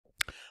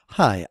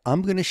Hi,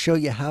 I'm going to show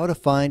you how to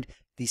find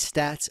the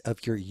stats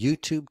of your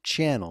YouTube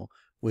channel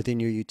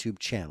within your YouTube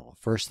channel.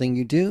 First thing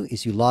you do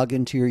is you log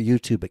into your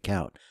YouTube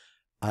account.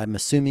 I'm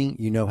assuming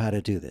you know how to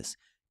do this.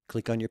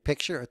 Click on your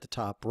picture at the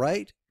top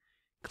right.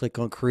 Click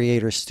on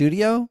Creator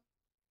Studio.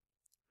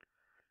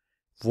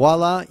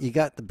 Voila, you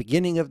got the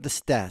beginning of the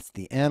stats,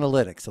 the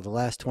analytics of the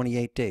last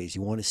 28 days.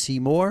 You want to see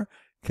more?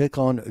 Click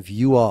on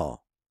View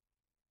All.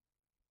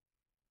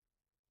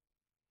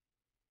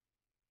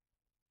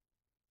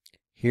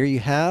 Here you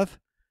have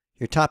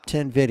your top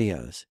 10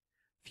 videos.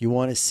 If you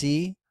want to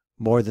see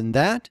more than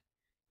that,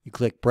 you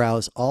click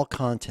Browse All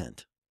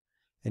Content.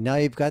 And now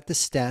you've got the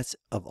stats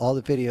of all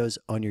the videos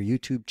on your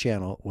YouTube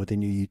channel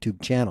within your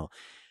YouTube channel.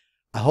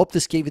 I hope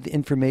this gave you the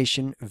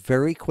information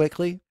very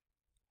quickly,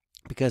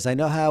 because I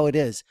know how it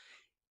is.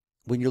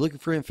 When you're looking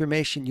for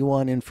information, you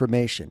want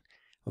information,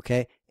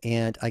 okay?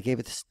 And I gave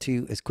it to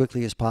you as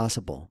quickly as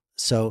possible.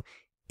 So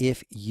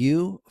if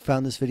you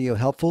found this video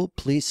helpful,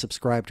 please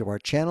subscribe to our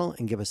channel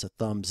and give us a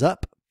thumbs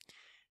up.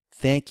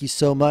 Thank you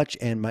so much,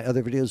 and my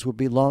other videos will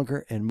be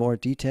longer and more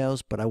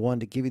details, but I wanted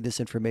to give you this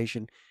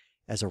information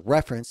as a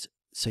reference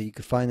so you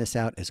could find this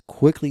out as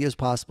quickly as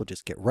possible.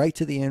 Just get right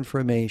to the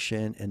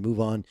information and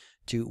move on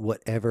to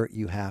whatever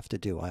you have to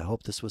do. I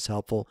hope this was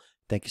helpful.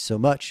 Thank you so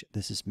much.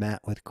 This is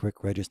Matt with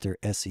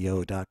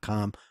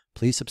QuickRegisterSEO.com.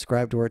 Please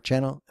subscribe to our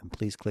channel and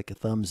please click a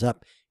thumbs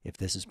up if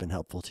this has been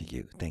helpful to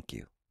you. Thank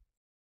you.